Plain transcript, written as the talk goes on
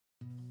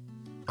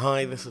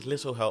Hi, this is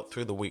Little Help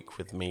Through the Week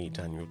with me,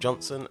 Daniel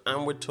Johnson,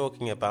 and we're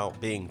talking about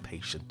being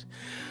patient.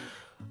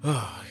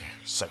 Oh,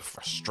 so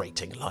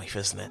frustrating life,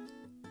 isn't it?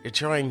 You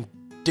try and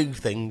do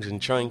things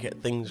and try and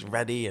get things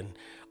ready and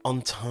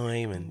on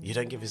time, and you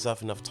don't give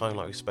yourself enough time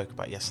like we spoke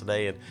about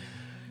yesterday, and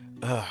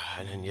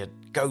then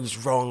it goes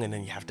wrong, and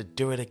then you have to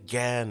do it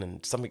again,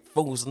 and something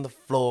falls on the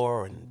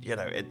floor, and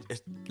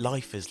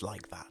life is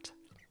like that.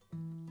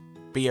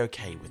 Be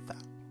okay with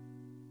that.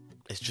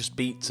 It's just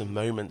beats and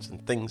moments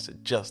and things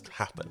that just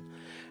happen,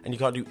 and you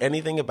can't do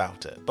anything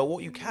about it. But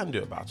what you can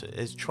do about it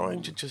is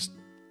trying to just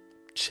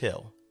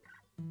chill.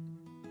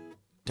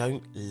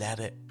 Don't let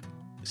it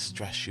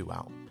stress you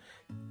out.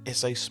 It's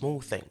those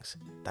small things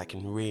that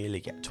can really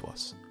get to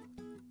us.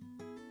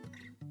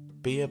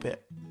 Be a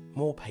bit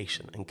more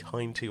patient and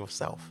kind to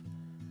yourself,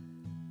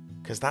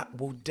 because that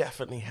will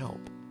definitely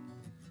help.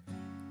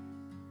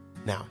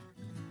 Now,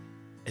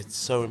 it's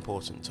so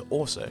important to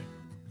also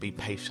be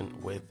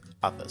patient with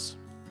others.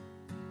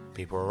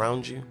 People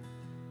around you,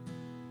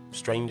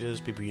 strangers,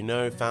 people you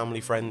know,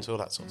 family, friends, all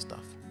that sort of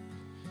stuff.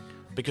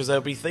 Because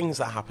there'll be things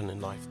that happen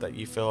in life that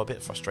you feel a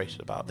bit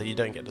frustrated about, that you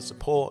don't get the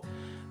support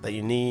that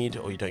you need,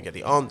 or you don't get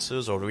the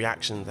answers or the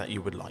reactions that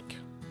you would like,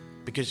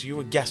 because you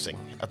were guessing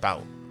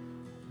about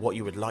what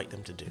you would like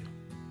them to do.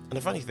 And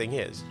the funny thing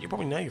is, you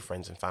probably know your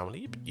friends and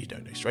family, but you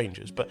don't know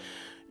strangers, but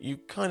you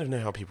kind of know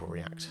how people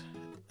react.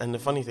 And the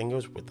funny thing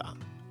is with that,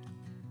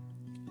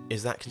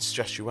 is that can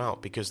stress you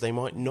out, because they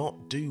might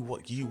not do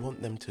what you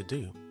want them to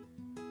do.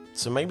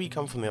 So maybe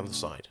come from the other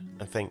side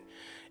and think,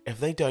 if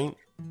they don't,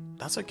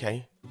 that's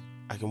okay.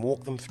 I can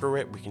walk them through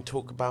it. We can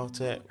talk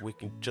about it. We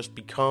can just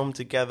be calm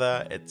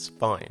together. It's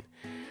fine.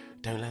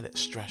 Don't let it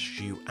stress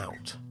you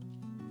out.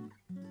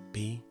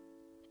 Be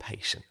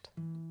patient.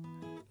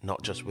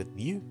 Not just with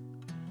you,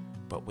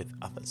 but with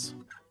others.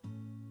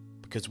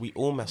 Because we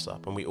all mess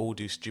up and we all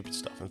do stupid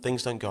stuff and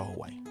things don't go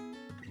away.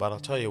 But I'll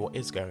tell you what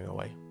is going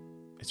away.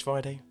 It's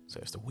Friday, so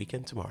it's the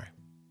weekend tomorrow.